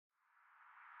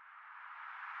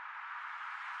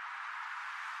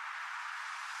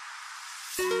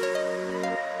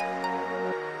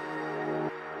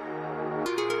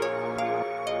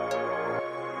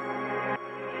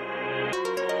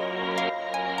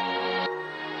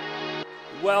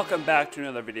Welcome back to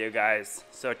another video, guys.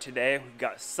 So today we've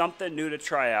got something new to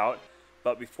try out,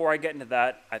 but before I get into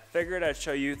that, I figured I'd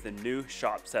show you the new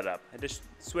shop setup. I just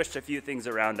switched a few things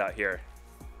around out here.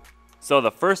 So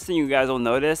the first thing you guys will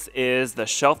notice is the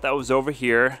shelf that was over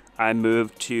here, I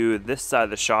moved to this side of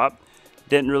the shop.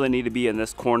 Didn't really need to be in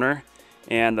this corner.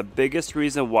 And the biggest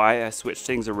reason why I switched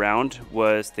things around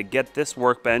was to get this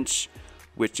workbench,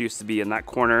 which used to be in that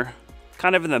corner,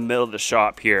 kind of in the middle of the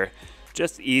shop here.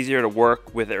 Just easier to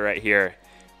work with it right here.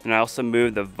 And I also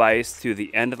moved the vise to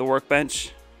the end of the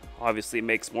workbench. Obviously it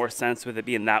makes more sense with it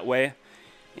being that way.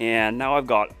 And now I've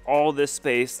got all this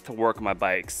space to work my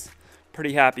bikes.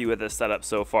 Pretty happy with this setup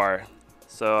so far.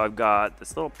 So I've got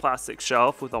this little plastic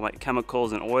shelf with all my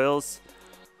chemicals and oils.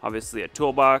 Obviously a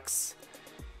toolbox.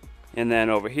 And then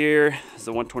over here is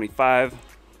the 125.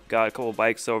 Got a couple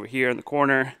bikes over here in the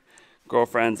corner.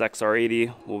 Girlfriend's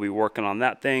XR80, we'll be working on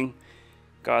that thing.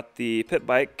 Got the pit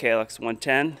bike, KLX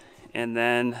 110, and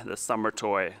then the summer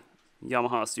toy,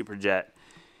 Yamaha Superjet.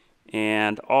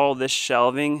 And all this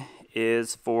shelving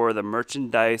is for the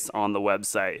merchandise on the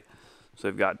website. So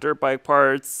we've got dirt bike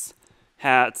parts,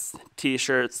 hats,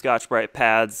 t-shirts, Scotch-Brite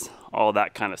pads, all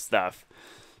that kind of stuff.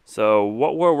 So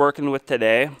what we're working with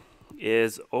today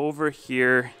is over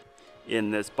here in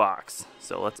this box.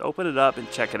 So let's open it up and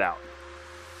check it out.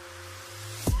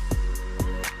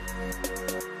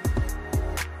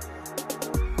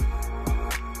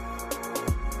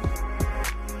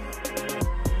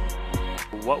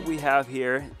 What we have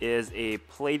here is a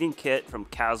plating kit from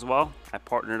Caswell. I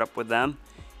partnered up with them,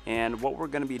 and what we're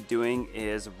going to be doing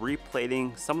is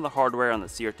replating some of the hardware on the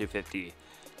CR250.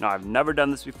 Now, I've never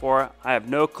done this before. I have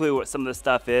no clue what some of this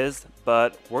stuff is,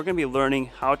 but we're going to be learning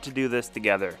how to do this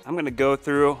together. I'm going to go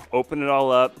through, open it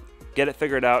all up, get it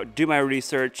figured out, do my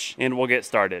research, and we'll get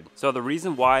started. So the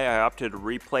reason why I opted to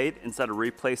replate instead of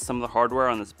replace some of the hardware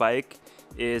on this bike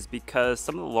is because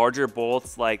some of the larger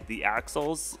bolts, like the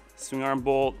axles, swing arm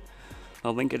bolt,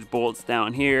 the linkage bolts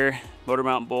down here, motor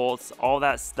mount bolts, all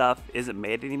that stuff isn't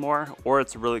made anymore, or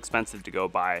it's really expensive to go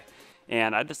buy.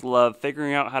 And I just love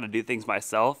figuring out how to do things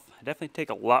myself. I definitely take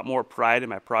a lot more pride in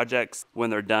my projects when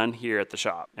they're done here at the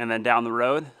shop. And then down the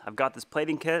road, I've got this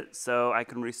plating kit so I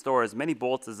can restore as many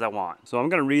bolts as I want. So I'm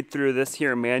gonna read through this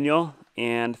here manual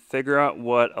and figure out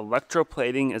what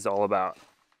electroplating is all about.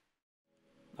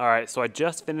 Alright, so I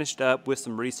just finished up with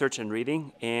some research and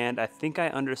reading, and I think I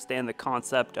understand the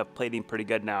concept of plating pretty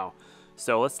good now.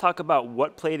 So let's talk about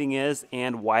what plating is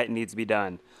and why it needs to be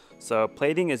done. So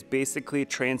plating is basically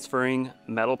transferring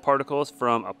metal particles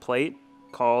from a plate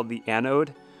called the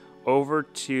anode over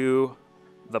to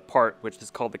the part, which is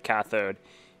called the cathode.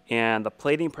 And the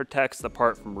plating protects the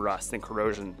part from rust and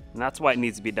corrosion, and that's why it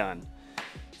needs to be done.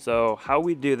 So how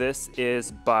we do this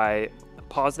is by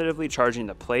positively charging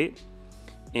the plate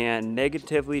and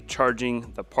negatively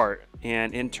charging the part,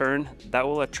 and in turn that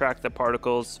will attract the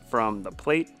particles from the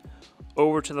plate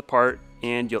over to the part,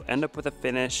 and you'll end up with a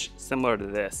finish similar to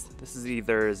this. This is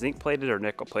either zinc plated or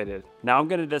nickel plated. Now I'm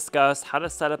going to discuss how to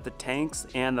set up the tanks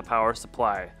and the power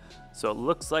supply. So it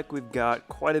looks like we've got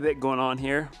quite a bit going on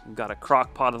here. We've got a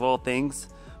crock pot of all things,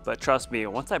 but trust me,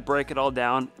 once I break it all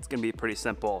down, it's going to be pretty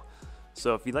simple.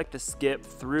 So if you'd like to skip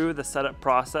through the setup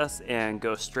process and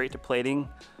go straight to plating,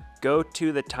 go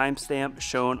to the timestamp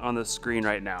shown on the screen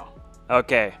right now.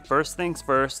 Okay, first things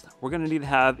first, we're gonna need to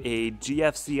have a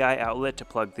GFCI outlet to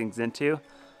plug things into.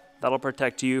 That'll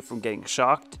protect you from getting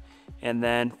shocked. And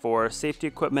then for safety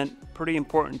equipment, pretty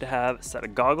important to have a set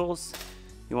of goggles.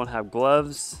 You wanna have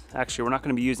gloves. Actually, we're not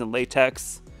gonna be using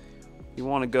latex. You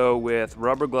wanna go with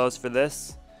rubber gloves for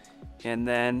this. And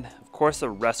then, of course, a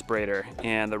respirator.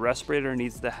 And the respirator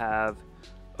needs to have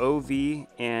OV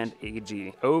and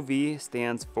AG. OV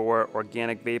stands for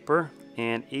organic vapor,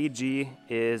 and AG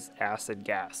is acid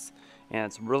gas. And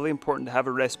it's really important to have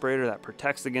a respirator that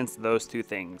protects against those two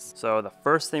things. So the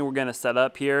first thing we're gonna set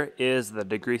up here is the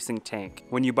degreasing tank.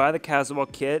 When you buy the Caswell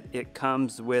kit, it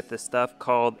comes with this stuff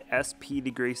called SP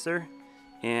degreaser,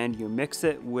 and you mix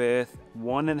it with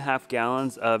 1.5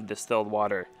 gallons of distilled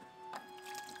water.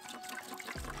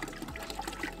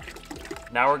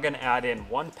 Now we're gonna add in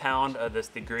 1 pound of this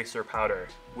degreaser powder,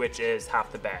 which is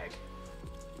half the bag.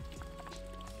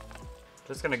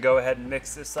 Just gonna go ahead and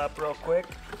mix this up real quick.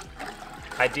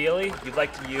 Ideally, you'd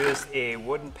like to use a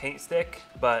wooden paint stick,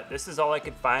 but this is all I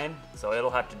could find, so it'll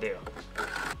have to do.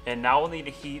 And now we'll need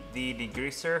to heat the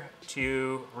degreaser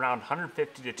to around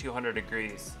 150 to 200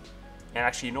 degrees. And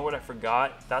actually, you know what I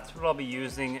forgot? That's what I'll be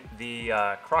using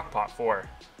the crock pot for.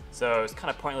 So it's kind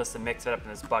of pointless to mix it up in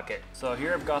this bucket. So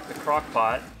here I've got the crock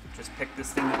pot. Just picked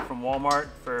this thing up from Walmart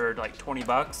for like 20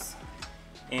 bucks.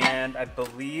 And I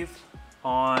believe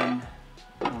on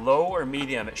low or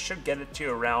medium, it should get it to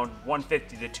around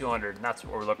 150 to 200, and that's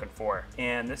what we're looking for.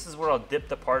 And this is where I'll dip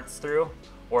the parts through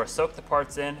or soak the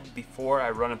parts in before I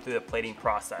run them through the plating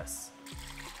process.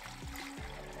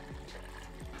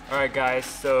 All right guys,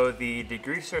 so the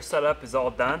degreaser setup is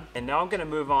all done, and now I'm gonna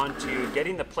move on to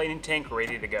getting the plating tank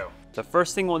ready to go. The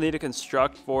first thing we'll need to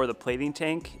construct for the plating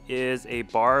tank is a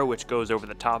bar which goes over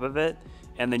the top of it,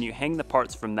 and then you hang the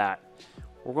parts from that.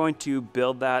 We're going to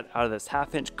build that out of this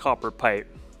 1/2-inch copper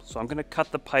pipe. So I'm gonna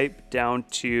cut the pipe down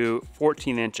to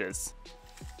 14 inches.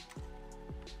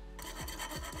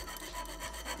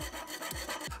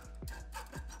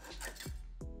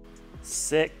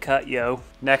 Sick cut, yo.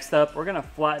 Next up, we're gonna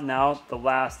flatten out the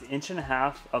last 1.5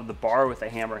 inches of the bar with a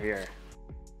hammer here.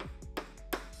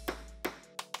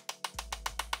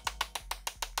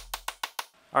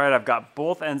 All right, I've got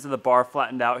both ends of the bar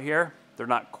flattened out here. They're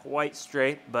not quite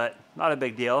straight, but not a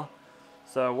big deal.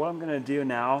 So what I'm gonna do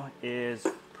now is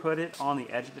put it on the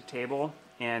edge of the table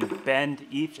and bend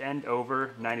each end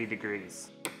over 90 degrees.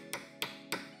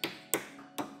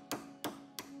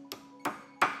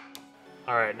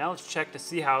 All right, now let's check to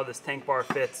see how this tank bar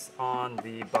fits on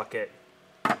the bucket.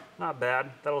 Not bad,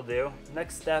 that'll do.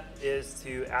 Next step is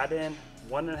to add in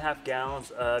 1.5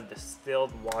 gallons of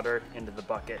distilled water into the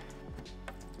bucket.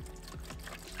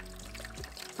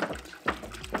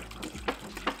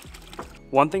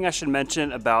 One thing I should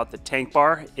mention about the tank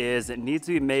bar is it needs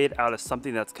to be made out of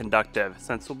something that's conductive,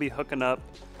 since we'll be hooking up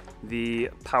the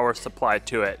power supply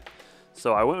to it.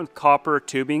 So I went with copper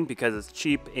tubing because it's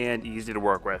cheap and easy to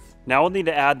work with. Now we'll need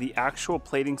to add the actual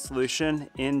plating solution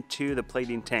into the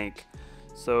plating tank.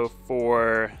 So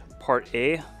for part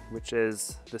A, which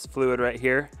is this fluid right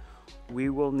here, we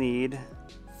will need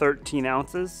 13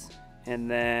 ounces. And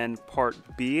then part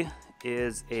B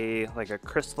is like a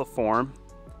crystal form.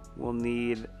 We'll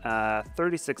need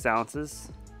 36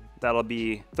 ounces. That'll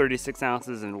be 36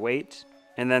 ounces in weight.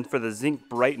 And then for the zinc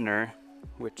brightener,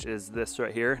 which is this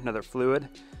right here, another fluid,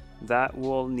 that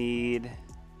will need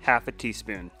 1/2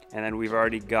 teaspoon. And then we've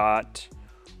already got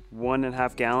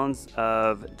 1.5 gallons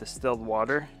of distilled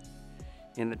water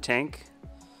in the tank.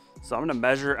 So I'm gonna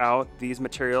measure out these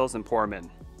materials and pour them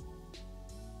in.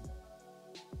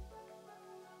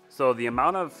 So the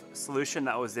amount of solution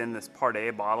that was in this part A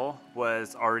bottle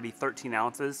was already 13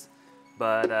 ounces,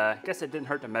 but I guess it didn't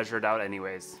hurt to measure it out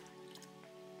anyways.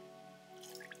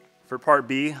 For part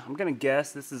B, I'm gonna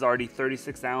guess this is already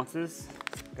 36 ounces.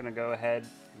 I'm gonna go ahead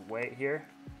and weigh it here.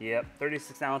 Yep,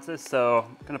 36 ounces. So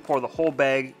I'm gonna pour the whole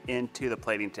bag into the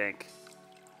plating tank.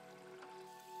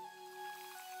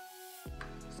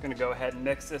 Just gonna go ahead and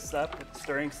mix this up with the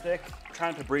stirring stick. I'm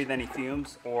trying to breathe any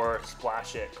fumes or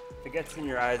splash it. If it gets in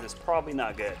your eyes, it's probably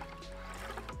not good.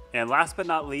 And last but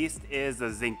not least is the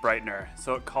zinc brightener.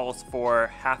 So it calls for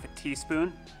 1/2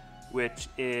 teaspoon, which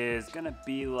is gonna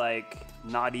be like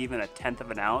not even 1/10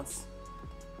 of an ounce.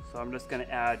 So I'm just gonna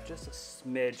add just a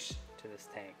smidge to this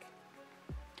tank.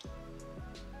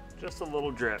 Just a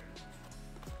little drip.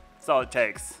 That's all it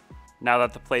takes. Now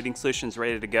that the plating solution is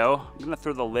ready to go, I'm gonna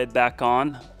throw the lid back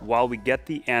on while we get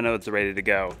the anodes ready to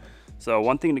go. So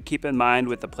one thing to keep in mind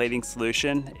with the plating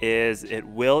solution is it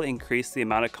will increase the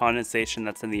amount of condensation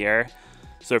that's in the air.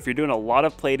 So if you're doing a lot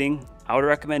of plating, I would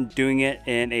recommend doing it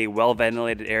in a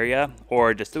well-ventilated area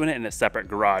or just doing it in a separate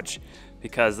garage,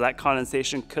 because that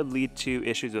condensation could lead to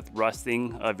issues with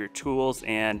rusting of your tools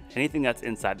and anything that's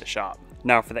inside the shop.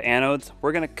 Now for the anodes,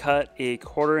 we're gonna cut a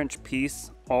 1/4 inch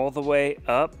piece all the way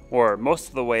up, or most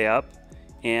of the way up,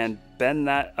 and bend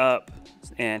that up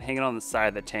and hang it on the side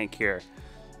of the tank here.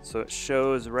 So it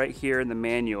shows right here in the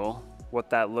manual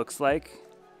what that looks like.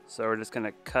 So we're just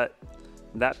gonna cut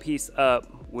that piece up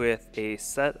with a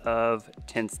set of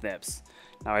tin snips.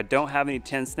 Now I don't have any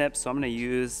tin snips, so I'm gonna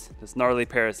use this gnarly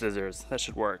pair of scissors. That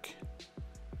should work.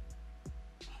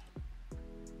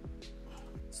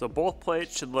 So both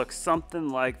plates should look something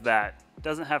like that.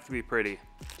 Doesn't have to be pretty.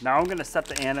 Now I'm gonna set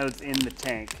the anodes in the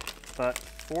tank, but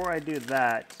before I do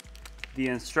that, the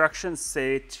instructions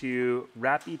say to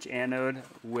wrap each anode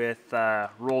with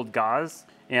rolled gauze.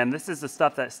 And this is the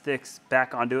stuff that sticks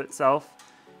back onto itself.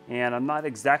 And I'm not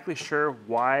exactly sure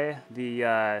why the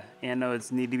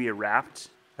anodes need to be wrapped.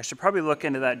 I should probably look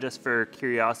into that just for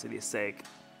curiosity's sake.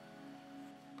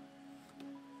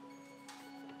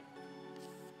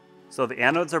 So the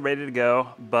anodes are ready to go,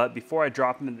 but before I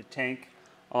drop them in the tank,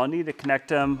 I'll need to connect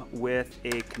them with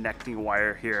a connecting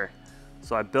wire here.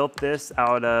 So I built this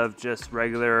out of just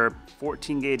regular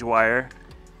 14 gauge wire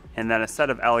and then a set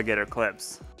of alligator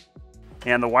clips.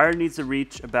 And the wire needs to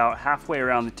reach about halfway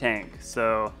around the tank.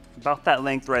 So about that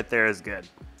length right there is good.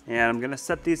 And I'm gonna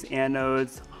set these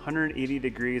anodes 180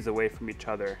 degrees away from each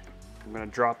other. I'm gonna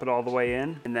drop it all the way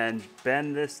in and then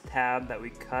bend this tab that we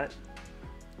cut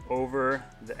over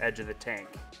the edge of the tank.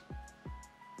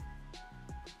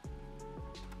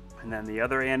 And then the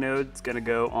other anode's gonna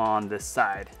go on this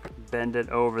side. Bend it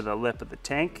over the lip of the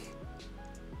tank.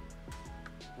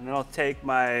 And then I'll take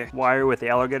my wire with the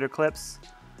alligator clips,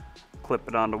 clip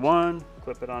it onto one,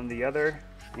 clip it on the other,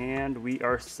 and we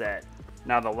are set.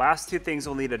 Now the last two things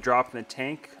we'll need to drop in the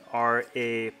tank are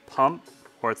a pump,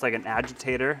 or it's like an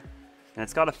agitator, and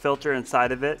it's got a filter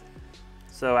inside of it.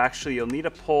 So actually you'll need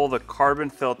to pull the carbon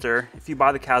filter. If you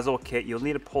buy the Gauze kit, you'll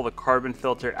need to pull the carbon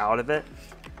filter out of it.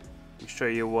 Let me show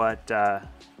you what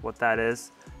that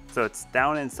is. So it's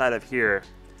down inside of here.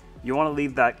 You want to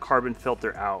leave that carbon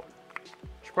filter out.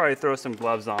 Should probably throw some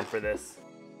gloves on for this.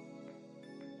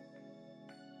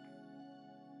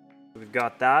 We've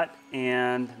got that,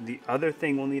 and the other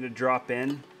thing we'll need to drop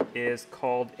in is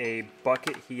called a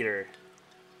bucket heater.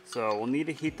 So we'll need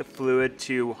to heat the fluid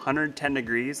to 110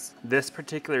 degrees. This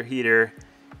particular heater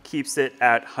keeps it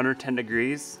at 110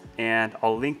 degrees, and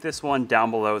I'll link this one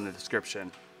down below in the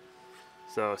description.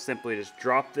 So simply just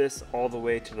drop this all the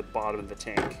way to the bottom of the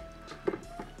tank.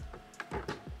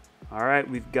 All right,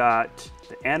 we've got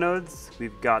the anodes,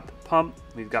 we've got the pump,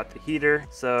 we've got the heater.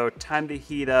 So time to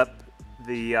heat up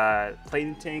the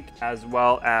plating tank as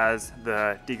well as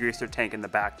the degreaser tank in the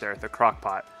back there, the crock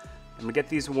pot. I'm gonna get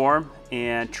these warm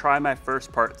and try my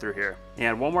first part through here.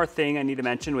 And one more thing I need to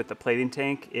mention with the plating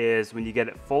tank is when you get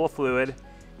it full of fluid,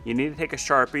 you need to take a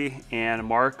Sharpie and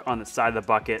mark on the side of the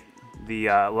bucket the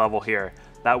level here.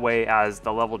 That way as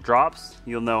the level drops,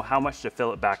 you'll know how much to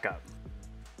fill it back up.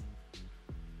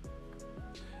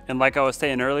 And like I was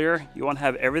saying earlier, you want to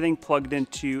have everything plugged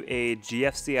into a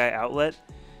GFCI outlet.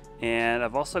 And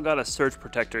I've also got a surge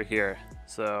protector here.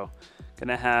 So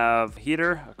gonna have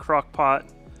heater, a crock pot,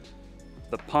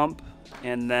 the pump,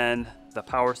 and then the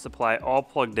power supply all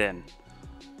plugged in.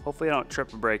 Hopefully I don't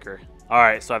trip a breaker. All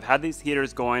right, so I've had these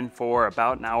heaters going for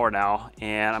about an hour now,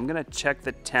 and I'm gonna check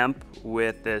the temp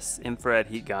with this infrared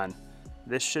heat gun.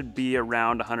 This should be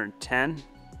around 110,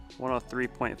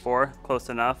 103.4, close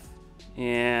enough.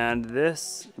 And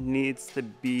this needs to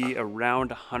be around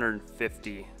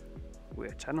 150,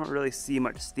 which I don't really see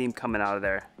much steam coming out of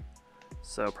there.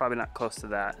 So probably not close to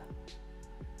that.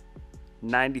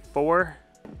 94.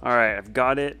 All right, I've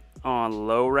got it on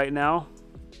low right now.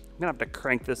 I'm gonna have to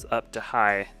crank this up to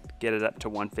high to get it up to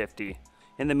 150.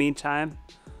 In the meantime,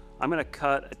 I'm gonna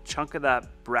cut a chunk of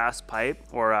that brass pipe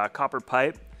or copper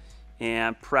pipe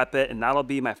and prep it, and that'll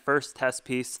be my first test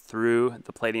piece through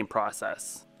the plating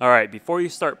process. All right, before you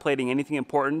start plating anything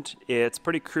important, it's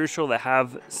pretty crucial to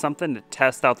have something to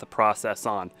test out the process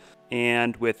on.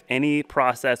 And with any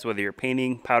process, whether you're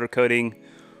painting, powder coating,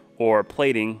 or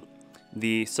plating,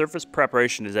 the surface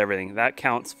preparation is everything. That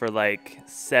counts for like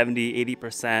 70,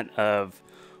 80% of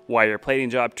why your plating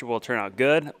job will turn out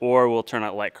good or will turn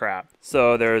out like crap.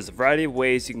 So there's a variety of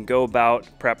ways you can go about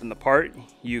prepping the part.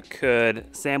 You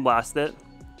could sandblast it,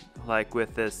 like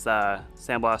with this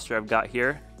sandblaster I've got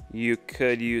here. You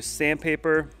could use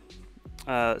sandpaper.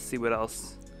 Let's see what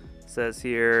else it says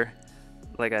here.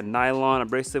 Like a nylon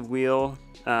abrasive wheel,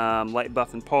 light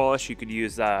buff and polish. You could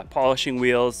use polishing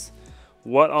wheels.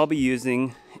 What I'll be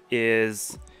using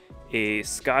is a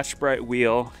Scotch-Brite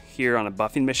wheel here on a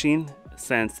buffing machine,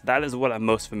 since that is what I'm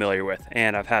most familiar with,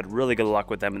 and I've had really good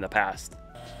luck with them in the past.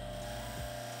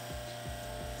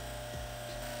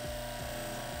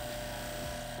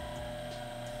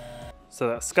 So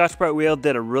that Scotch-Brite wheel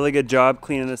did a really good job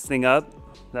cleaning this thing up.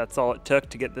 That's all it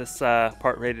took to get this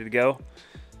part ready to go.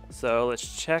 So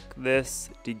let's check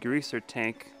this degreaser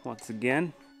tank once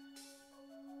again.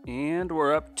 And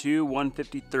we're up to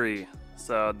 153.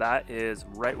 So that is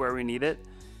right where we need it.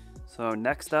 So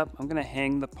next up, I'm gonna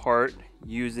hang the part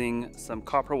using some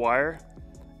copper wire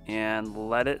and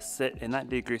let it sit in that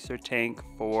degreaser tank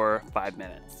for 5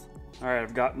 minutes. All right,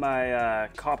 I've got my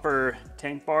copper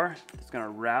tank bar. Just gonna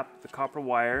wrap the copper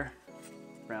wire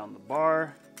around the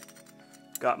bar.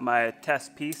 Got my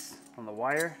test piece on the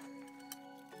wire.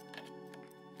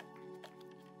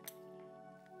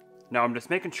 Now I'm just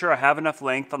making sure I have enough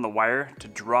length on the wire to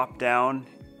drop down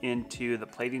into the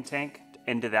plating tank,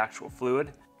 into the actual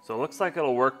fluid. So it looks like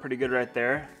it'll work pretty good right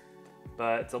there,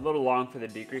 but it's a little long for the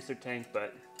degreaser tank,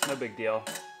 but no big deal.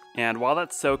 And while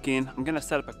that's soaking, I'm gonna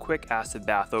set up a quick acid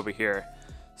bath over here.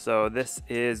 So this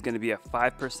is gonna be a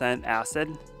 5%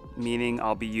 acid, meaning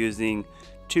I'll be using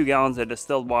 2 gallons of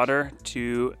distilled water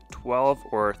to 12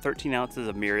 or 13 ounces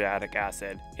of muriatic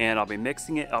acid, and I'll be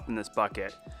mixing it up in this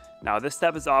bucket. Now this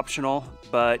step is optional,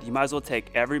 but you might as well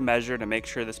take every measure to make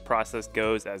sure this process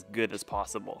goes as good as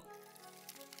possible.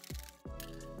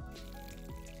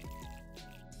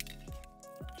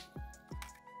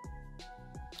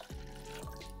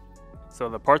 So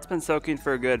the part's been soaking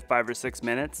for a good 5 or 6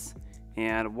 minutes,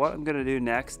 and what I'm gonna do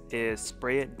next is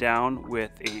spray it down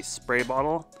with a spray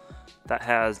bottle that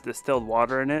has distilled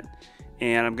water in it,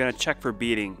 and I'm gonna check for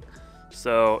beading.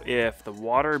 So if the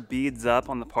water beads up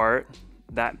on the part,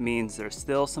 that means there's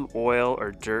still some oil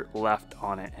or dirt left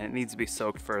on it and it needs to be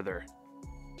soaked further.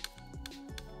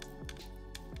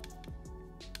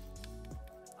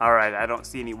 All right, I don't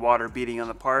see any water beading on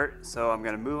the part, so I'm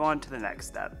gonna move on to the next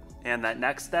step. And that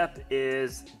next step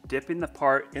is dipping the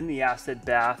part in the acid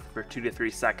bath for 2 to 3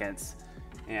 seconds.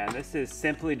 And this is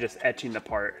simply just etching the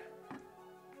part.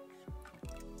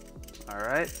 All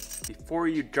right, before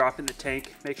you drop in the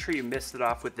tank, make sure you mist it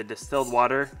off with the distilled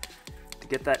water to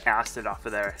get that acid off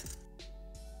of there.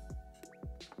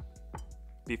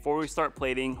 Before we start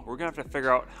plating, we're gonna have to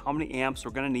figure out how many amps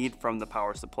we're gonna need from the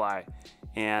power supply.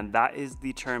 And that is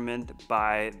determined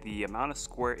by the amount of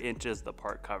square inches the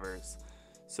part covers.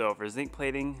 So for zinc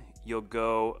plating, you'll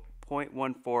go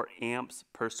 0.14 amps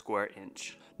per square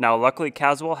inch. Now luckily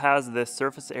Caswell has this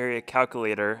surface area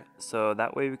calculator, so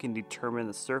that way we can determine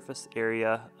the surface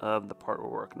area of the part we're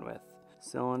working with.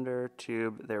 Cylinder,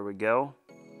 tube, there we go.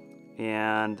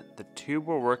 And the tube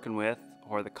we're working with,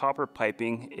 or the copper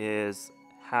piping, is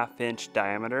 1/2 inch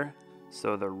diameter.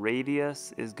 So the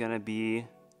radius is gonna be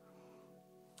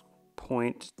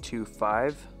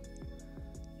 0.25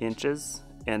 inches.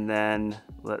 And then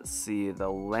let's see the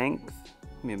length.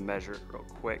 Let me measure it real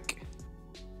quick.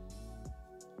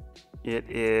 It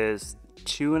is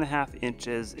 2.5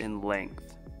 inches in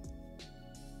length.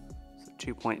 So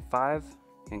 2.5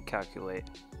 and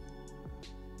calculate.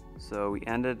 So we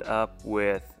ended up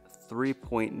with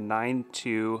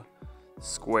 3.92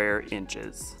 square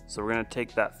inches. So we're gonna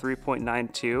take that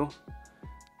 3.92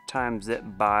 times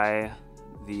it by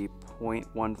the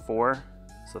 0.14.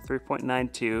 So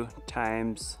 3.92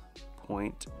 times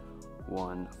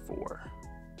 0.14.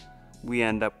 We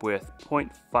end up with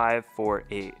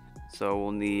 0.548. So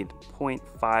we'll need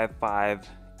 0.55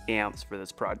 amps for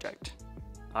this project.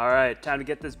 All right, time to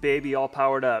get this baby all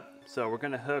powered up. So we're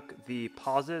gonna hook the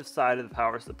positive side of the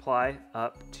power supply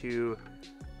up to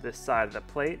this side of the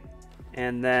plate.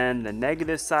 And then the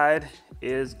negative side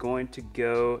is going to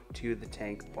go to the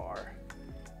tank bar.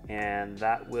 And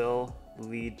that will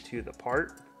lead to the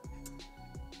part.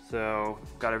 So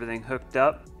got everything hooked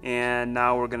up, and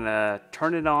now we're gonna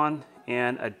turn it on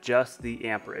and adjust the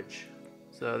amperage.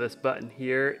 So this button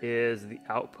here is the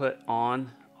output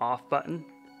on off button.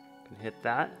 You can hit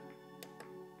that.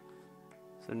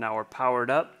 So now we're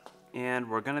powered up, and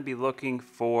we're gonna be looking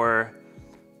for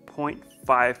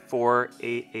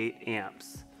 0.5488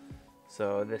 amps.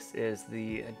 So this is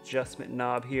the adjustment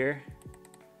knob here.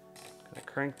 Gonna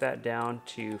crank that down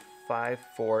to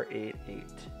 5488.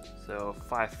 So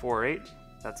 548,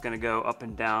 that's gonna go up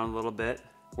and down a little bit.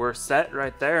 We're set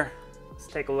right there. Let's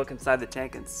take a look inside the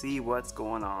tank and see what's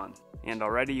going on. And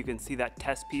already you can see that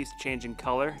test piece changing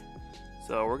color.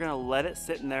 So we're gonna let it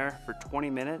sit in there for 20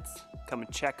 minutes, come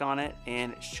and check on it,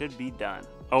 and it should be done.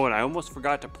 Oh, and I almost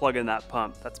forgot to plug in that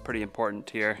pump. That's pretty important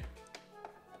here.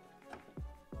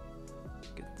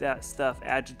 Get that stuff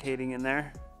agitating in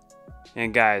there.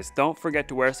 And guys, don't forget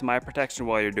to wear some eye protection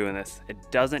while you're doing this. It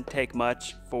doesn't take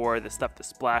much for the stuff to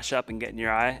splash up and get in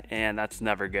your eye, and that's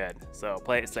never good. So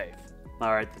play it safe.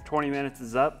 All right, the 20 minutes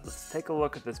is up. Let's take a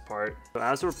look at this part. So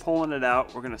as we're pulling it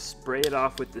out, we're gonna spray it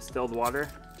off with distilled water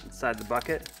inside the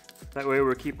bucket. That way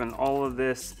we're keeping all of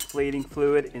this plating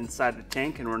fluid inside the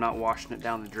tank and we're not washing it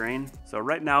down the drain. So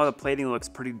right now the plating looks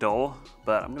pretty dull,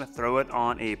 but I'm gonna throw it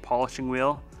on a polishing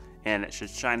wheel and it should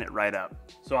shine it right up.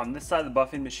 So on this side of the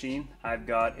buffing machine, I've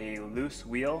got a loose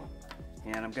wheel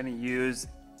and I'm gonna use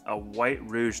a white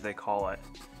rouge, they call it.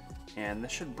 And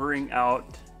this should bring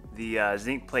out the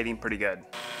zinc plating pretty good.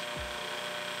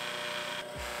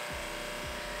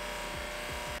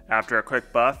 After a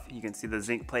quick buff, you can see the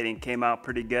zinc plating came out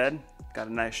pretty good. Got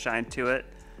a nice shine to it.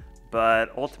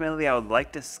 But ultimately, I would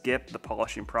like to skip the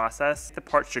polishing process. The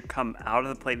part should come out of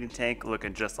the plating tank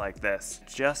looking just like this.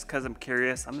 Just because I'm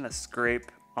curious, I'm gonna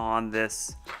scrape on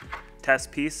this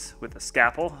test piece with a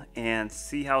scalpel and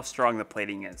see how strong the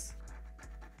plating is.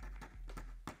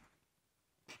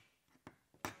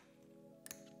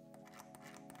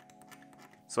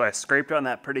 So I scraped on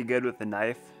that pretty good with the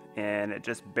knife and it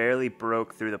just barely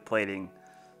broke through the plating.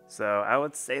 So I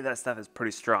would say that stuff is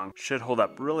pretty strong. Should hold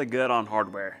up really good on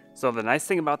hardware. So the nice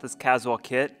thing about this Caswell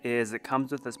kit is it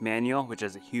comes with this manual, which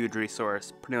is a huge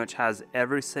resource. Pretty much has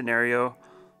every scenario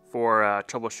for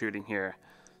troubleshooting here.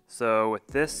 So with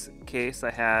this case,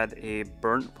 I had a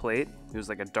burnt plate. It was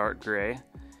like a dark gray.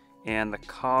 And the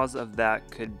cause of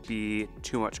that could be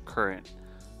too much current.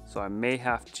 So I may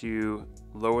have to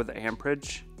lower the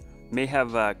amperage. May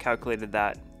have calculated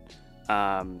that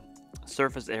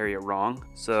surface area wrong.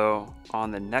 So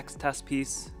on the next test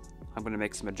piece, I'm gonna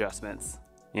make some adjustments.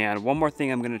 And one more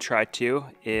thing I'm gonna try too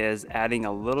is adding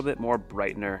a little bit more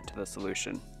brightener to the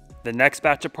solution. The next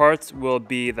batch of parts will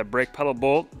be the brake pedal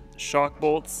bolt, shock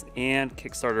bolts, and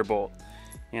Kickstarter bolt.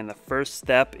 And the first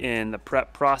step in the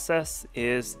prep process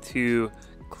is to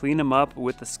clean them up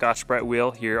with the Scotch-Brite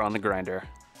wheel here on the grinder.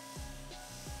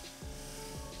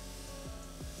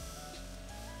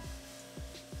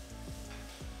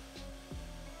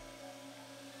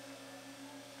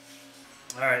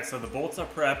 Alright, so the bolts are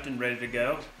prepped and ready to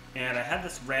go. And I had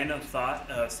this random thought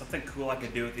of something cool I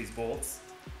could do with these bolts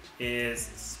is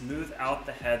smooth out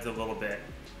the heads a little bit.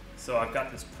 So I've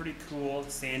got this pretty cool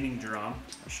sanding drum.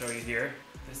 I'll show you here.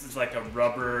 This is like a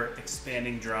rubber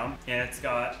expanding drum, and it's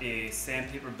got a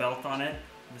sandpaper belt on it.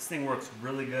 This thing works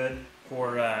really good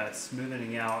for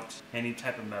smoothing out any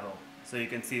type of metal. So you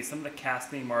can see some of the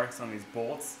casting marks on these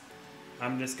bolts.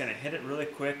 I'm just gonna hit it really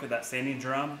quick with that sanding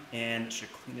drum and it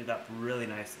should clean it up really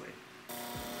nicely.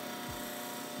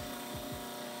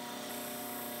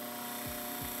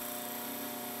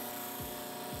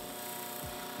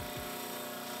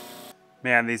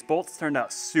 Man, these bolts turned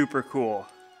out super cool.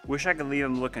 Wish I could leave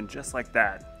them looking just like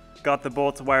that. Got the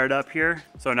bolts wired up here.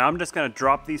 So now I'm just gonna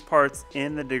drop these parts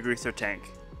in the degreaser tank.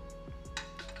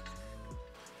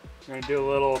 I'm gonna do a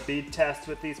little bead test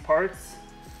with these parts.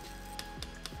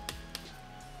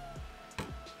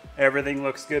 Everything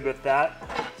looks good with that.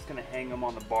 Just gonna hang them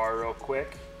on the bar real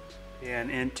quick. And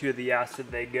into the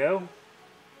acid they go.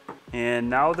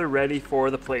 And now they're ready for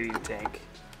the plating tank.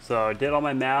 So I did all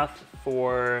my math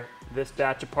for this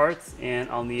batch of parts, and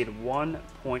I'll need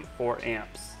 1.4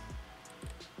 amps.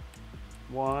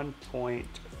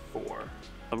 1.4.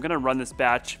 I'm gonna run this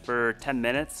batch for 10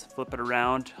 minutes, flip it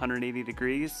around 180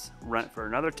 degrees, run it for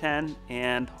another 10,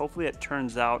 and hopefully it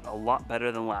turns out a lot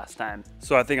better than last time.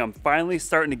 So I think I'm finally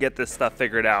starting to get this stuff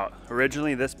figured out.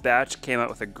 Originally this batch came out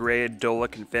with a gray dull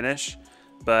looking finish,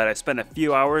 but I spent a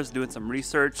few hours doing some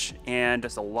research and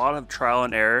just a lot of trial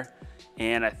and error,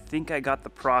 and I think I got the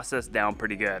process down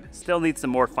pretty good. Still need some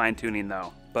more fine tuning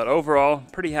though. But overall,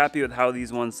 pretty happy with how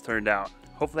these ones turned out.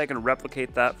 Hopefully I can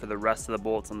replicate that for the rest of the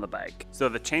bolts on the bike. So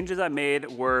the changes I made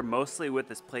were mostly with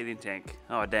this plating tank.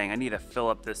 Oh dang, I need to fill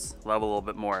up this level a little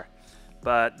bit more.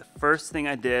 But the first thing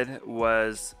I did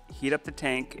was heat up the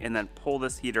tank and then pull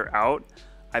this heater out.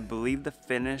 I believe the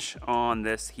finish on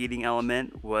this heating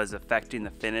element was affecting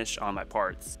the finish on my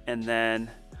parts. And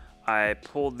then I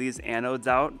pulled these anodes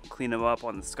out, cleaned them up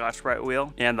on the Scotch-Brite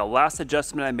wheel. And the last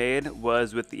adjustment I made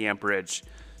was with the amperage.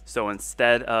 So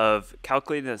instead of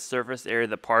calculating the surface area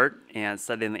of the part and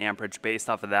setting the amperage based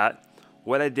off of that,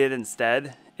 what I did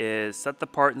instead is set the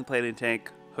part in the plating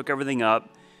tank, hook everything up,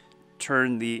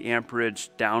 turn the amperage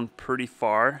down pretty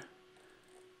far,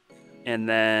 and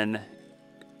then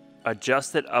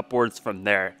adjust it upwards from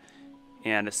there.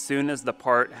 And as soon as the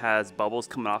part has bubbles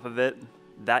coming off of it,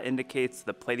 that indicates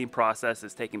the plating process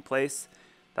is taking place.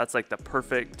 That's like the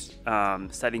perfect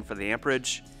setting for the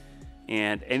amperage.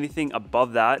 And anything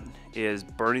above that is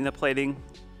burning the plating,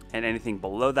 and anything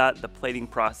below that, the plating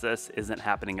process isn't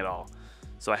happening at all.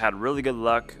 So I had really good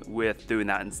luck with doing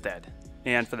that instead.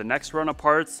 And for the next run of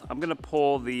parts, I'm gonna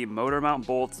pull the motor mount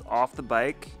bolts off the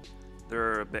bike.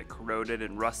 They're a bit corroded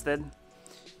and rusted,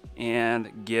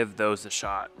 and give those a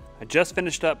shot. I just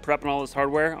finished up prepping all this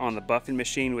hardware on the buffing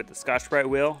machine with the Scotch-Brite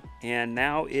wheel, and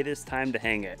now it is time to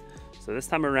hang it. So this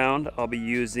time around, I'll be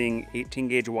using 18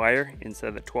 gauge wire instead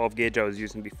of the 12 gauge I was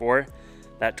using before.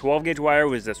 That 12 gauge wire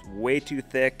was just way too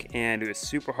thick, and it was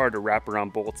super hard to wrap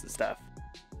around bolts and stuff.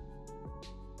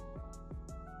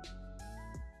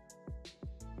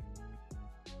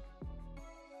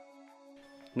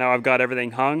 Now I've got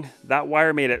everything hung. That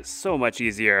wire made it so much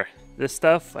easier. This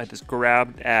stuff I just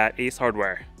grabbed at Ace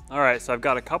Hardware. All right, so I've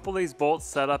got a couple of these bolts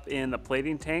set up in the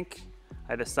plating tank.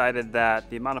 I decided that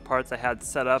the amount of parts I had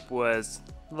set up was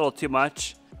a little too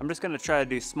much. I'm just gonna try to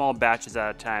do small batches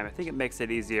at a time. I think it makes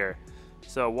it easier.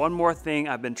 So one more thing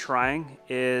I've been trying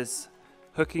is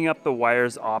hooking up the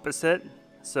wires opposite.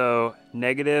 So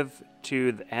negative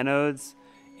to the anodes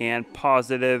and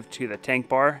positive to the tank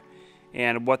bar.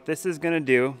 And what this is gonna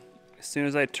do, as soon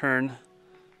as I turn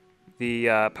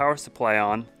the power supply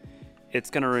on, it's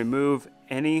going to remove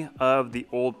any of the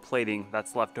old plating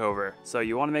that's left over. So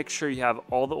you want to make sure you have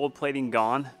all the old plating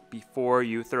gone before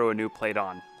you throw a new plate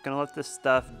on. I'm going to let this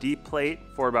stuff deplate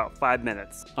for about 5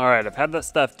 minutes. All right, I've had that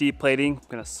stuff deplating. I'm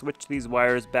going to switch these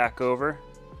wires back over.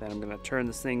 Then I'm going to turn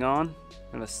this thing on.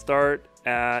 I'm going to start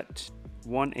at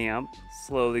 1 amp,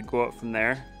 slowly go up from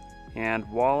there. And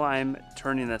while I'm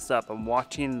turning this up, I'm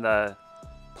watching the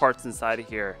parts inside of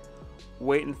here,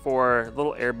 waiting for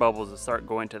little air bubbles to start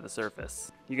going to the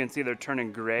surface. You can see they're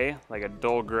turning gray, like a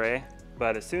dull gray,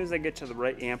 but as soon as I get to the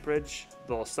right amperage,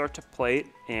 they'll start to plate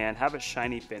and have a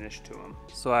shiny finish to them.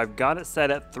 So I've got it set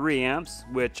at 3 amps,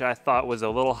 which I thought was a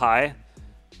little high,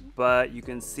 but you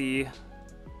can see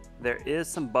there is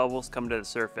some bubbles coming to the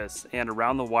surface, and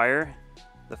around the wire,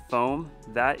 the foam,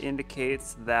 that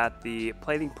indicates that the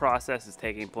plating process is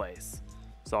taking place.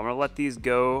 So I'm gonna let these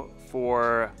go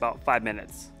for about 5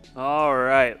 minutes. All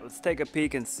right, let's take a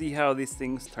peek and see how these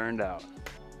things turned out.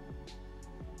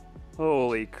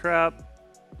 Holy crap,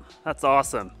 that's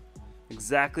awesome.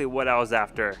 Exactly what I was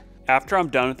after. After I'm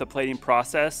done with the plating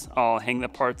process, I'll hang the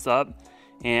parts up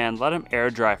and let them air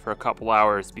dry for a couple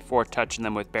hours before touching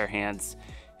them with bare hands.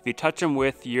 If you touch them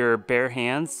with your bare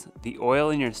hands, the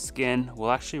oil in your skin will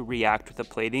actually react with the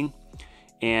plating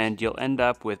and you'll end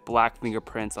up with black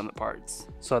fingerprints on the parts.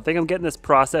 So I think I'm getting this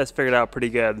process figured out pretty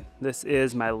good. This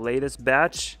is my latest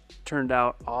batch. Turned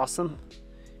out awesome.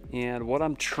 And what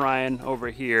I'm trying over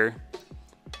here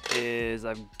is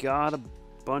I've got a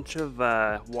bunch of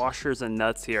washers and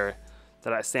nuts here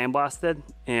that I sandblasted,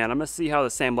 and I'm gonna see how the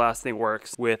sandblasting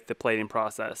works with the plating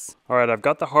process. All right, I've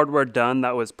got the hardware done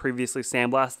that was previously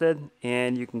sandblasted,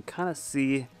 and you can kind of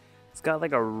see it's got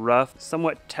like a rough,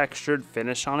 somewhat textured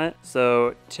finish on it.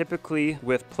 So typically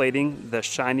with plating, the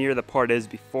shinier the part is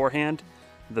beforehand,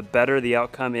 the better the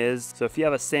outcome is. So if you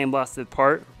have a sandblasted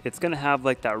part, it's gonna have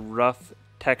like that rough,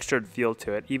 textured feel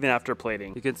to it, even after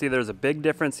plating. You can see there's a big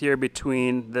difference here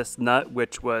between this nut,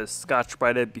 which was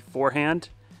Scotch-Brited beforehand,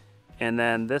 and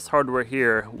then this hardware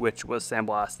here, which was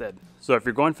sandblasted. So if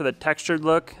you're going for the textured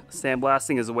look,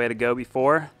 sandblasting is the way to go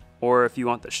before. Or if you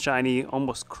want the shiny,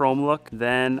 almost chrome look,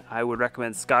 then I would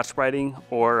recommend Scotch-Briting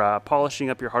or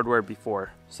polishing up your hardware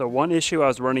before. So one issue I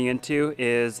was running into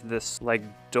is this like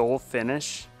dull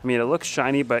finish. I mean, it looks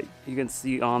shiny, but you can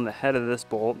see on the head of this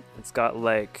bolt, it's got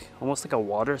like almost like a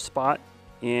water spot.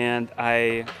 And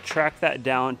I tracked that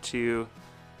down to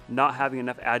not having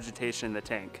enough agitation in the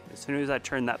tank. As soon as I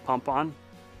turned that pump on,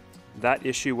 that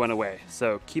issue went away.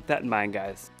 So keep that in mind,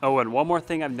 guys. Oh, and one more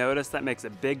thing I've noticed that makes a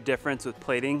big difference with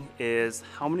plating is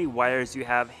how many wires you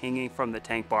have hanging from the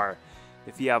tank bar.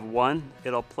 If you have one,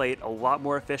 it'll plate a lot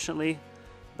more efficiently,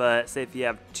 but say if you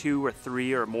have 2 or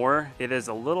 3 or more, it is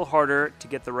a little harder to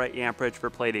get the right amperage for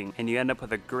plating, and you end up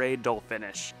with a gray, dull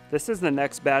finish. This is the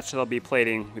next batch that I'll be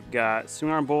plating. We've got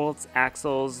swing arm bolts,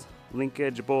 axles,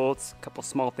 linkage bolts, a couple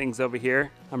small things over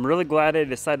here. I'm really glad I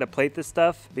decided to plate this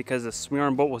stuff because the swing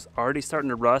arm bolt was already starting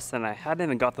to rust and I hadn't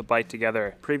even got the bite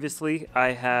together. Previously,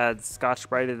 I had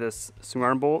Scotch-Brited this swing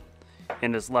arm bolt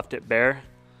and just left it bare.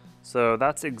 So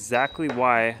that's exactly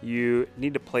why you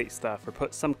need to plate stuff or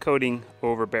put some coating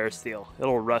over bare steel.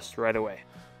 It'll rust right away.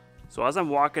 So as I'm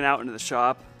walking out into the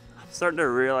shop, I'm starting to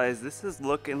realize this is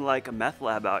looking like a meth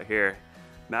lab out here.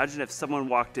 Imagine if someone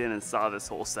walked in and saw this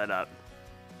whole setup.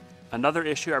 Another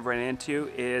issue I've run into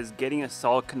is getting a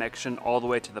solid connection all the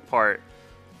way to the part.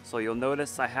 So you'll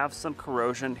notice I have some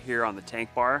corrosion here on the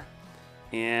tank bar,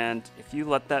 and if you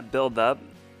let that build up,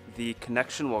 the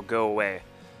connection will go away.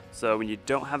 So when you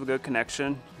don't have a good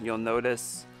connection, you'll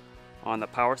notice on the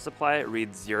power supply it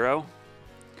reads 0,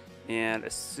 and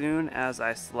as soon as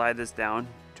I slide this down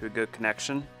to a good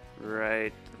connection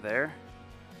right there,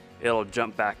 it'll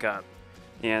jump back up.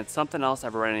 And something else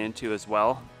I've run into as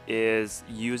well is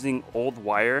using old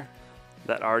wire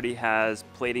that already has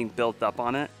plating built up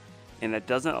on it, and it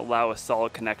doesn't allow a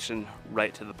solid connection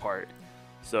right to the part.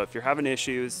 So if you're having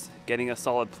issues getting a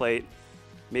solid plate,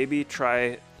 maybe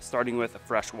try starting with a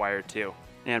fresh wire too.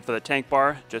 And for the tank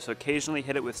bar, just occasionally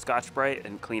hit it with Scotch-Brite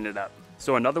and clean it up.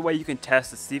 So another way you can test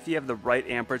to see if you have the right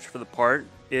amperage for the part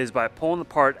is by pulling the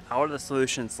part out of the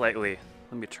solution slightly.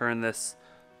 Let me turn this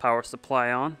power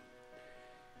supply on,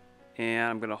 and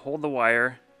I'm gonna hold the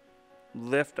wire,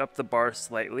 lift up the bar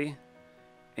slightly,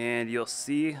 and you'll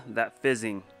see that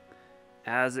fizzing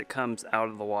as it comes out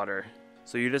of the water.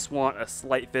 So you just want a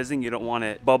slight fizzing, you don't want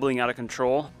it bubbling out of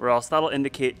control, or else that'll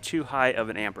indicate too high of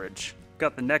an amperage.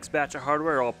 Got the next batch of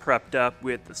hardware all prepped up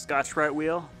with the Scotch-Brite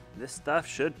wheel. This stuff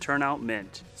should turn out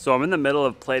mint. So I'm in the middle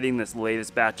of plating this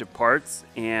latest batch of parts,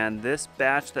 and this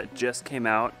batch that just came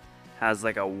out has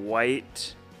like a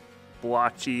white,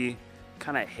 blotchy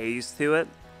kind of haze to it.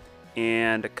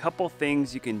 And a couple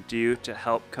things you can do to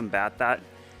help combat that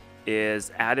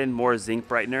is add in more zinc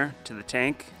brightener to the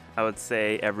tank. I would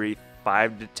say every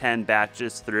 5 to 10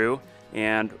 batches through.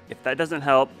 And if that doesn't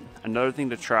help, another thing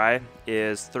to try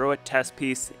is throw a test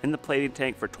piece in the plating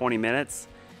tank for 20 minutes,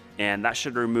 and that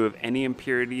should remove any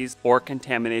impurities or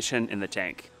contamination in the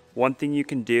tank. One thing you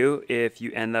can do if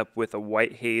you end up with a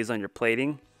white haze on your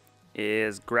plating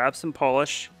is grab some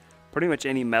polish, pretty much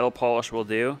any metal polish will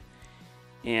do,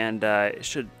 and it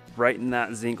should brighten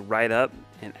that zinc right up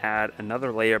and add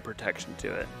another layer of protection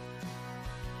to it.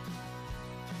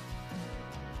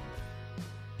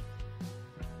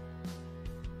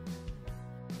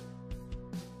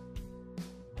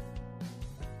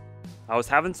 I was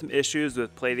having some issues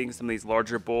with plating some of these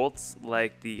larger bolts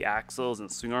like the axles and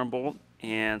swing arm bolt,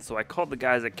 and so I called the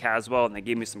guys at Caswell and they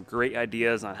gave me some great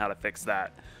ideas on how to fix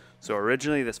that. So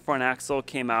originally this front axle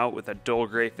came out with a dull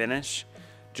gray finish,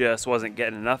 just wasn't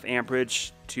getting enough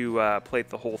amperage to plate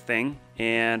the whole thing.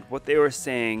 And what they were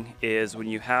saying is when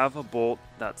you have a bolt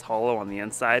that's hollow on the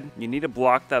inside, you need to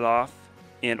block that off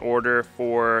in order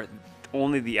for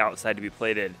only the outside to be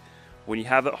plated. When you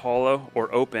have it hollow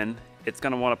or open, it's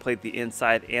going to want to plate the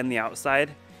inside and the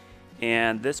outside,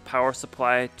 and this power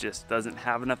supply just doesn't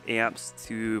have enough amps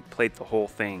to plate the whole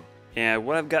thing. And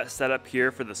what I've got set up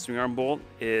here for the swing arm bolt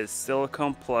is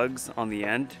silicone plugs on the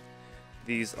end.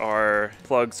 These are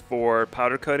plugs for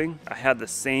powder coating. I had the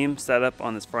same setup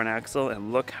on this front axle,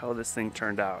 and look how this thing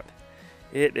turned out.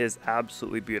 It is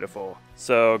absolutely beautiful.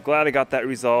 So glad I got that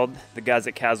resolved. The guys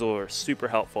at Caswell were super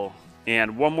helpful.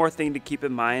 And one more thing to keep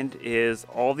in mind is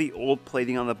all the old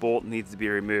plating on the bolt needs to be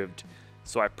removed.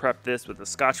 So I prepped this with a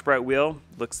Scotch-Brite wheel.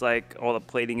 Looks like all the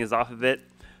plating is off of it,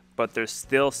 but there's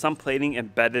still some plating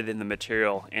embedded in the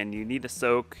material, and you need to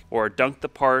soak or dunk the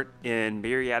part in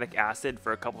muriatic acid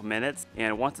for a couple minutes.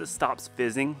 And once it stops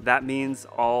fizzing, that means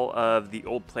all of the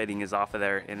old plating is off of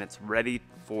there and it's ready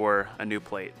for a new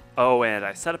plate. Oh, and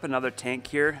I set up another tank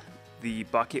here. The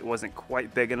bucket wasn't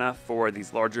quite big enough for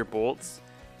these larger bolts,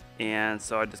 and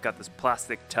so I just got this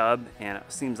plastic tub, and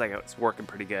it seems like it's working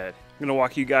pretty good. I'm gonna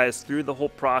walk you guys through the whole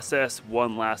process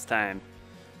one last time.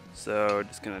 So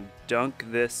just gonna dunk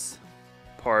this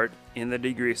part in the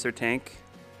degreaser tank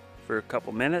for a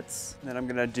couple minutes. Then I'm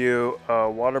gonna do a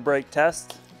water break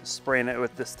test, spraying it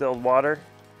with distilled water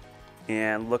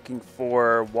and looking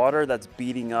for water that's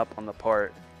beating up on the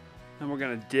part. Then we're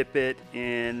gonna dip it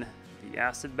in the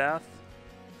acid bath.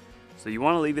 So you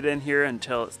wanna leave it in here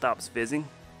until it stops fizzing.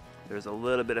 There's a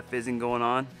little bit of fizzing going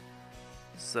on,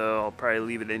 so I'll probably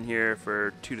leave it in here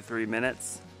for 2 to 3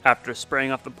 minutes. After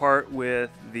spraying off the part with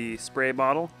the spray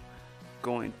bottle,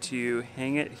 going to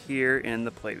hang it here in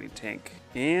the plating tank.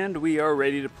 And we are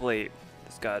ready to plate.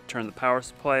 Just gotta turn the power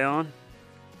supply on.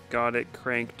 Got it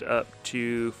cranked up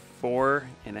to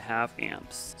 4.5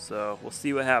 amps. So we'll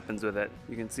see what happens with it.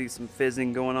 You can see some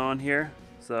fizzing going on here.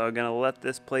 So I'm gonna let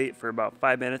this plate for about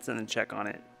 5 minutes and then check on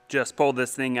it. Just pulled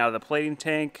this thing out of the plating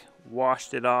tank,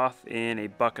 washed it off in a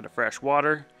bucket of fresh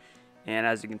water, and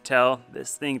as you can tell,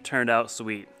 this thing turned out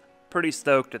sweet. Pretty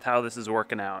stoked with how this is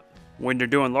working out. When you're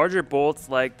doing larger bolts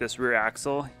like this rear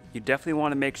axle, you definitely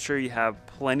want to make sure you have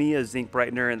plenty of zinc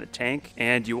brightener in the tank,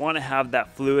 and you want to have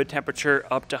that fluid temperature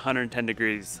up to 110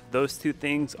 degrees. Those two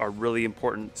things are really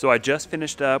important. So I just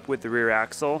finished up with the rear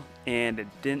axle, and it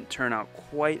didn't turn out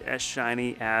quite as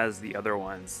shiny as the other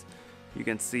ones. You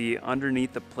can see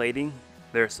underneath the plating,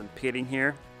 there's some pitting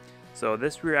here. So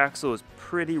this rear axle is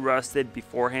pretty rusted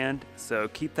beforehand, so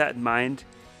keep that in mind.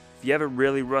 If you have a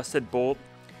really rusted bolt,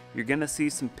 you're gonna see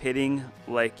some pitting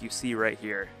like you see right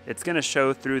here. It's gonna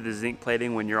show through the zinc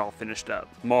plating when you're all finished up.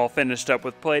 I'm all finished up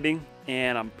with plating,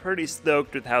 and I'm pretty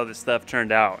stoked with how this stuff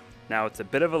turned out. Now it's a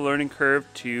bit of a learning curve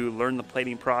to learn the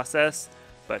plating process,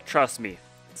 but trust me,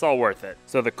 it's all worth it.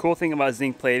 So the cool thing about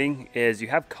zinc plating is you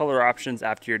have color options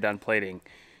after you're done plating.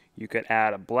 You could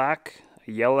add a black,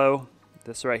 a yellow.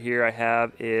 This right here I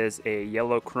have is a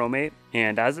yellow chromate.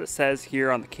 And as it says here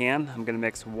on the can, I'm gonna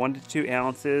mix 1 to 2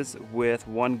 ounces with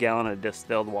 1 gallon of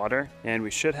distilled water. And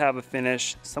we should have a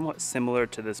finish somewhat similar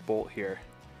to this bolt here.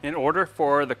 In order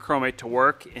for the chromate to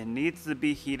work, it needs to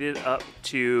be heated up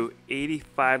to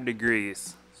 85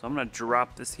 degrees. So I'm gonna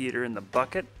drop this heater in the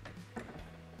bucket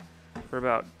for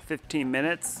about 15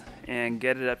 minutes and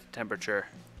get it up to temperature.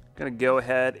 I'm gonna go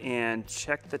ahead and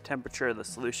check the temperature of the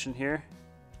solution here.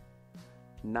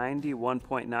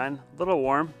 91.9, a little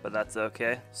warm, but that's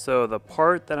okay. So the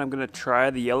part that I'm gonna try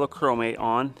the yellow chromate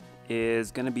on is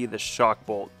gonna be the shock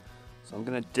bolt. So I'm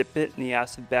gonna dip it in the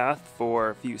acid bath for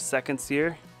a few seconds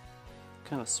here,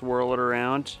 kind of swirl it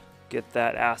around, get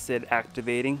that acid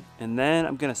activating, and then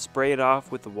I'm gonna spray it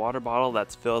off with the water bottle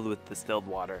that's filled with distilled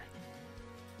water.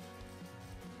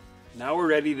 Now we're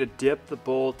ready to dip the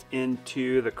bolt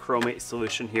into the chromate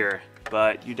solution here,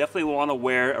 but you definitely want to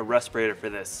wear a respirator for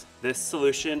this. This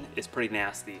solution is pretty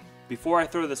nasty. Before I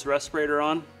throw this respirator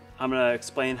on, I'm going to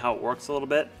explain how it works a little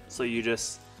bit. So you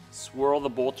just swirl the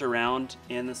bolt around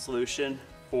in the solution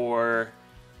for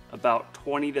about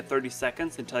 20 to 30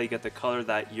 seconds until you get the color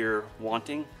that you're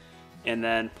wanting, and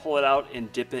then pull it out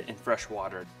and dip it in fresh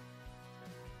water.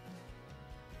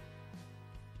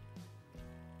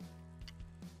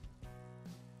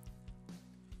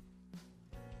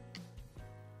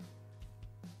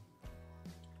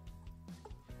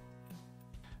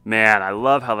 Man, I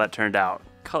love how that turned out.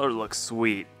 Color looks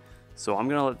sweet. So I'm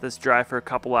gonna let this dry for a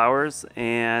couple hours,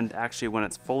 and actually when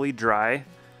it's fully dry,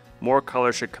 more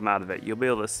color should come out of it. You'll be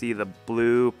able to see the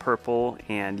blue, purple,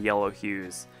 and yellow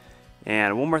hues.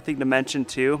 And one more thing to mention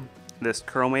too, this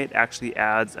chromate actually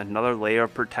adds another layer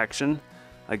of protection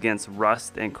against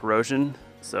rust and corrosion.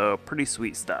 So pretty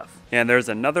sweet stuff. And there's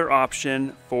another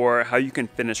option for how you can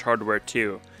finish hardware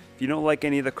too. If you don't like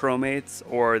any of the chromates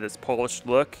or this polished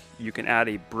look, you can add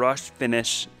a brush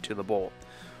finish to the bolt.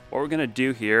 What we're gonna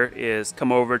do here is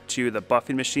come over to the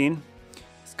buffing machine.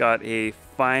 It's got a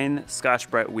fine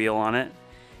Scotch-Brite wheel on it,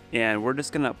 and we're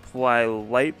just gonna apply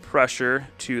light pressure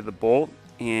to the bolt.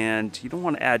 And you don't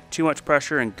want to add too much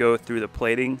pressure and go through the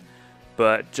plating,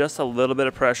 but just a little bit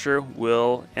of pressure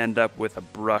will end up with a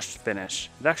brushed finish.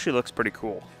 It actually looks pretty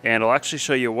cool, and I'll actually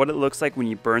show you what it looks like when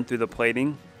you burn through the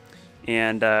plating.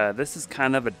 And this is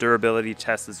kind of a durability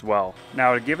test as well.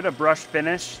 Now to give it a brush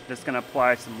finish, just gonna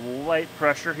apply some light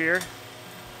pressure here.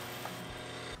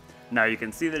 Now you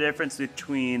can see the difference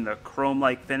between the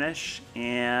chrome-like finish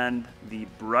and the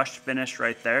brush finish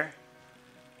right there.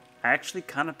 I actually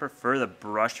kind of prefer the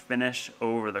brush finish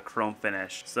over the chrome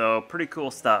finish. So pretty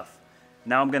cool stuff.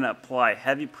 Now I'm gonna apply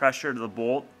heavy pressure to the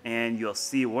bolt, and you'll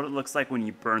see what it looks like when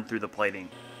you burn through the plating.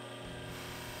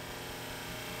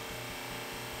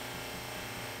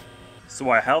 So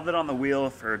I held it on the wheel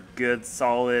for a good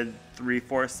solid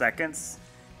 3-4 seconds,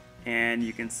 and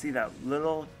you can see that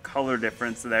little color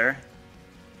difference there,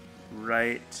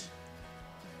 right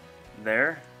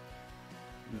there.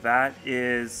 That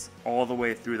is all the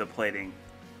way through the plating,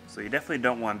 so you definitely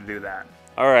don't want to do that.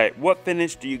 Alright, what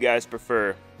finish do you guys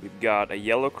prefer? We've got a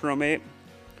yellow chromate,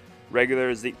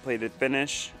 regular zinc plated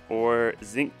finish, or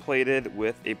zinc plated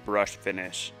with a brush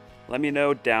finish. Let me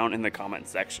know down in the comment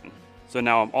section. So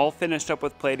now I'm all finished up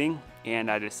with plating, and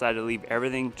I decided to leave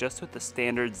everything just with the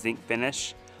standard zinc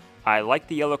finish. I like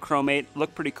the yellow chromate,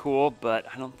 looked pretty cool, but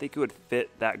I don't think it would fit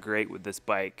that great with this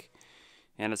bike.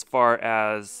 And as far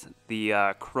as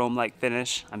the chrome-like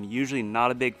finish, I'm usually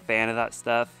not a big fan of that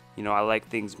stuff. You know, I like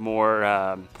things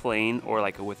more plain or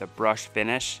like with a brush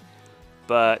finish.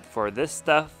 But for this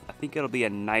stuff, I think it'll be a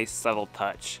nice subtle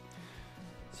touch.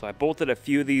 So I bolted a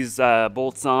few of these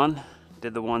bolts on,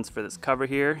 did the ones for this cover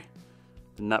here,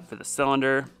 the nut for the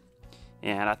cylinder,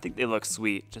 and I think they look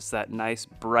sweet. Just that nice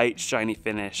bright shiny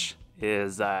finish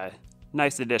is a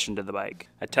nice addition to the bike.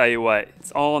 I tell you what,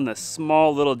 it's all in the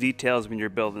small little details when you're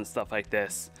building stuff like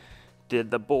this. Did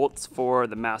the bolts for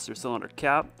the master cylinder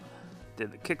cap,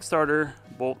 did the Kickstarter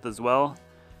bolt as well.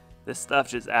 This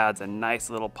stuff just adds a nice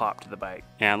little pop to the bike.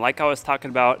 And like I was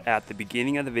talking about at the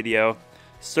beginning of the video,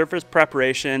 surface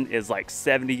preparation is like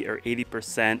 70 or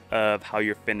 80% of how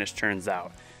your finish turns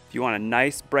out. If you want a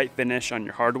nice bright finish on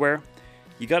your hardware,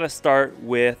 you gotta start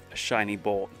with a shiny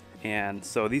bolt. And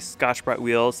so these Scotch-Brite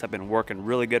wheels have been working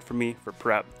really good for me for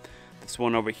prep. This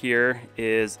one over here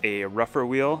is a rougher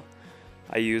wheel.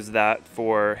 I use that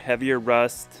for heavier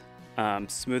rust,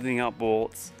 smoothing out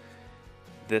bolts.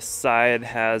 This side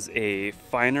has a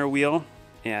finer wheel,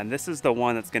 and this is the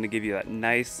one that's gonna give you that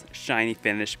nice shiny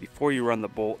finish before you run the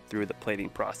bolt through the plating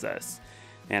process.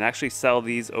 And I actually sell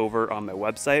these over on my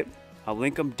website. I'll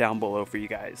link them down below for you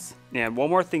guys. And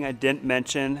one more thing I didn't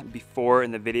mention before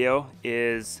in the video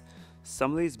is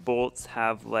some of these bolts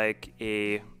have like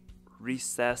a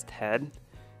recessed head,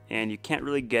 and you can't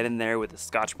really get in there with a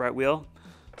Scotch-Brite wheel.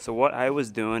 So what I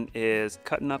was doing is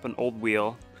cutting up an old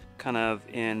wheel kind of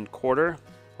in quarter,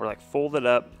 or like fold it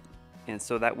up, and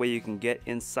so that way you can get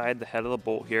inside the head of the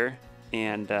bolt here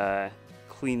and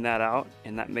clean that out,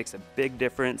 and that makes a big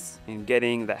difference in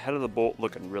getting the head of the bolt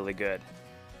looking really good.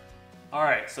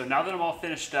 Alright, so now that I'm all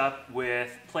finished up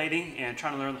with plating and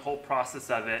trying to learn the whole process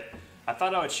of it, I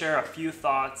thought I would share a few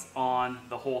thoughts on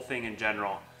the whole thing in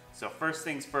general. So first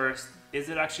things first, is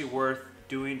it actually worth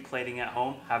doing plating at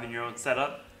home, having your own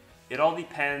setup? It all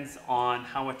depends on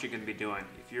how much you're going to be doing.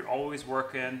 If you're always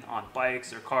working on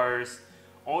bikes or cars,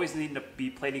 always needing to be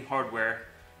plating hardware,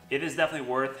 it is definitely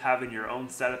worth having your own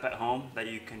setup at home that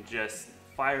you can just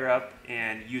fire up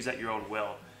and use at your own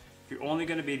will. If if you're only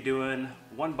gonna be doing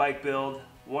one bike build,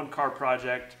 one car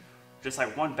project, just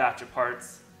like one batch of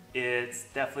parts, it's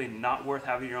definitely not worth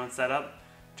having your own setup,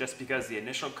 just because the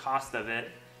initial cost of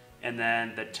it and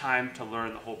then the time to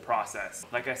learn the whole process.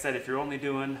 Like I said, if you're only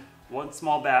doing one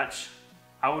small batch,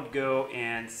 I would go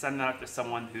and send that up to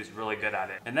someone who's really good at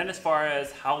it. And then as far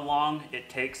as how long it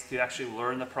takes to actually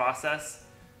learn the process,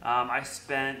 I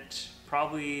spent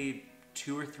probably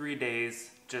 2 or 3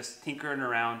 days just tinkering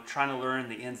around, trying to learn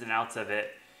the ins and outs of it.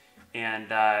 And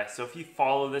so if you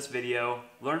follow this video,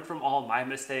 learn from all my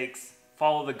mistakes,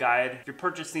 follow the guide. If you're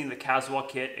purchasing the Caswell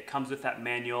kit, it comes with that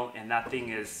manual, and that thing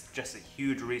is just a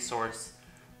huge resource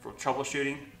for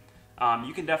troubleshooting.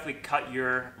 You can definitely cut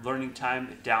your learning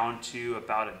time down to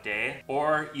about a day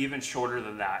or even shorter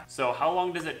than that. So how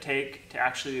long does it take to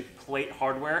actually plate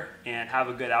hardware and have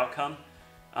a good outcome?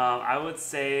 I would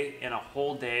say in a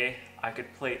whole day, I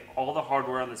could plate all the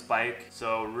hardware on this bike.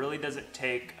 So it really doesn't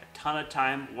take a ton of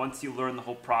time once you learn the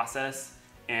whole process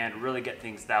and really get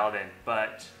things dialed in.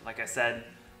 But like I said,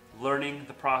 learning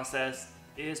the process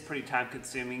is pretty time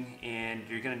consuming, and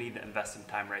you're gonna need to invest some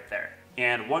time right there.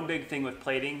 And one big thing with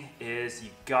plating is you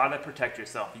gotta protect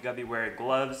yourself. You gotta be wearing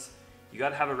gloves, you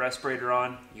gotta have a respirator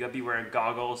on, you gotta be wearing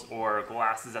goggles or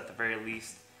glasses at the very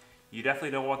least. You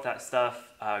definitely don't want that stuff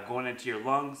going into your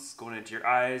lungs, going into your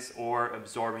eyes, or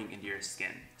absorbing into your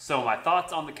skin. So my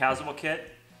thoughts on the Caswell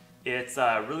kit: it's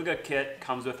a really good kit,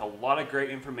 comes with a lot of great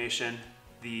information.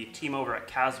 The team over at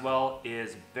Caswell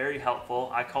is very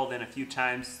helpful. I called in a few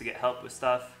times to get help with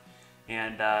stuff,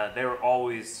 and they were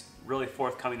always really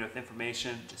forthcoming with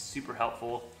information, just super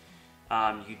helpful.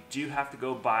 You do have to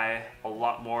go buy a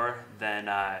lot more than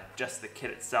just the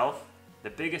kit itself. The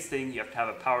biggest thing, you have to have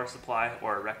a power supply,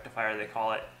 or a rectifier they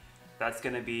call it. That's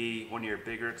gonna be one of your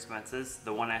bigger expenses.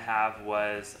 The one I have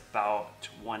was about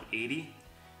 $180.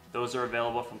 Those are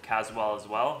available from Caswell as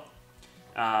well.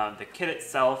 The kit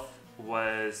itself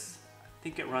was, I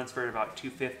think it runs for about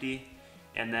 $250,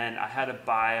 and then I had to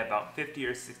buy about $50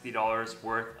 or $60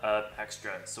 worth of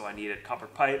extra. So I needed copper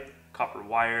pipe, copper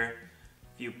wire,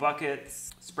 a few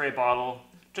buckets, spray bottle,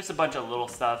 just a bunch of little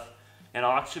stuff. And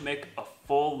I'll actually make a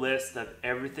full list of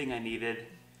everything I needed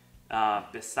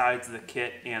besides the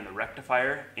kit and the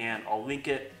rectifier, and I'll link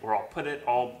it, or I'll put it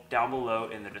all down below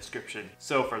in the description.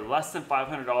 So for less than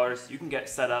 $500, you can get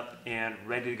set up and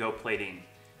ready to go plating.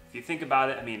 If you think about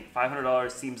it, I mean, $500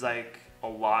 seems like a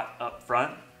lot up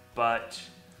front, but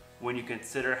when you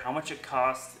consider how much it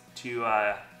costs to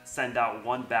send out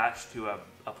one batch to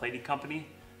a plating company,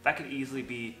 that could easily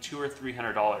be $200 or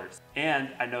 $300.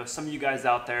 And I know some of you guys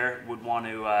out there would want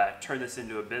to turn this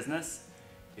into a business.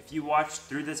 If you watch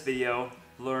through this video,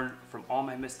 learn from all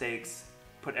my mistakes,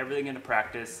 put everything into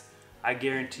practice, I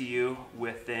guarantee you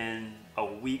within a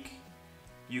week,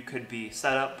 you could be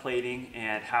set up plating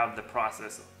and have the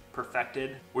process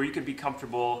perfected, where you could be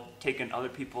comfortable taking other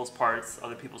people's parts,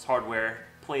 other people's hardware,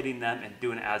 plating them, and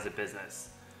doing it as a business.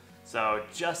 So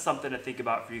just something to think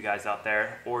about for you guys out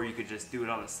there, or you could just do it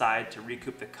on the side to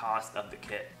recoup the cost of the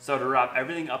kit. So to wrap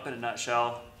everything up in a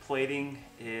nutshell, plating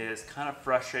is kind of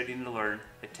frustrating to learn.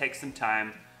 It takes some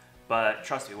time, but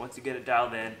trust me, once you get it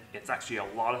dialed in, it's actually a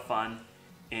lot of fun,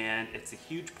 and it's a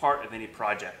huge part of any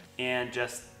project. And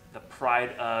just the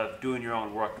pride of doing your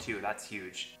own work too, that's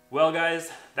huge. Well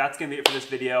guys, that's gonna be it for this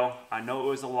video. I know it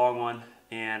was a long one,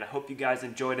 and I hope you guys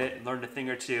enjoyed it and learned a thing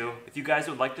or two. If you guys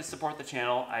would like to support the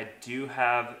channel, I do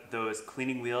have those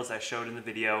cleaning wheels I showed in the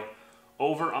video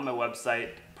over on my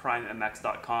website,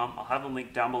 primemx.com. I'll have a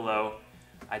link down below.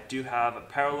 I do have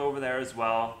apparel over there as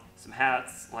well, some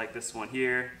hats like this one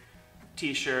here,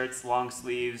 t-shirts, long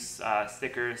sleeves,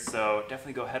 stickers, so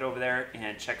definitely go head over there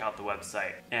and check out the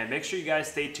website. And make sure you guys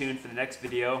stay tuned for the next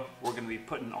video. We're gonna be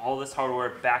putting all this hardware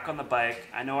back on the bike.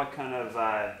 I know I kind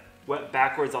of went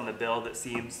backwards on the build, it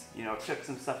seems, you know, took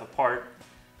some stuff apart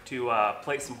to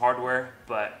plate some hardware,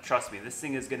 but trust me, this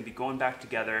thing is gonna be going back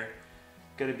together.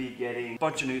 Gonna be getting a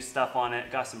bunch of new stuff on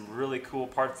it. Got some really cool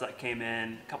parts that came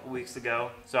in a couple weeks ago.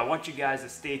 So I want you guys to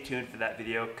stay tuned for that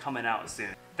video coming out soon.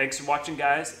 Thanks for watching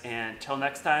guys, and until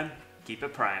next time, keep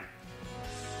it prime.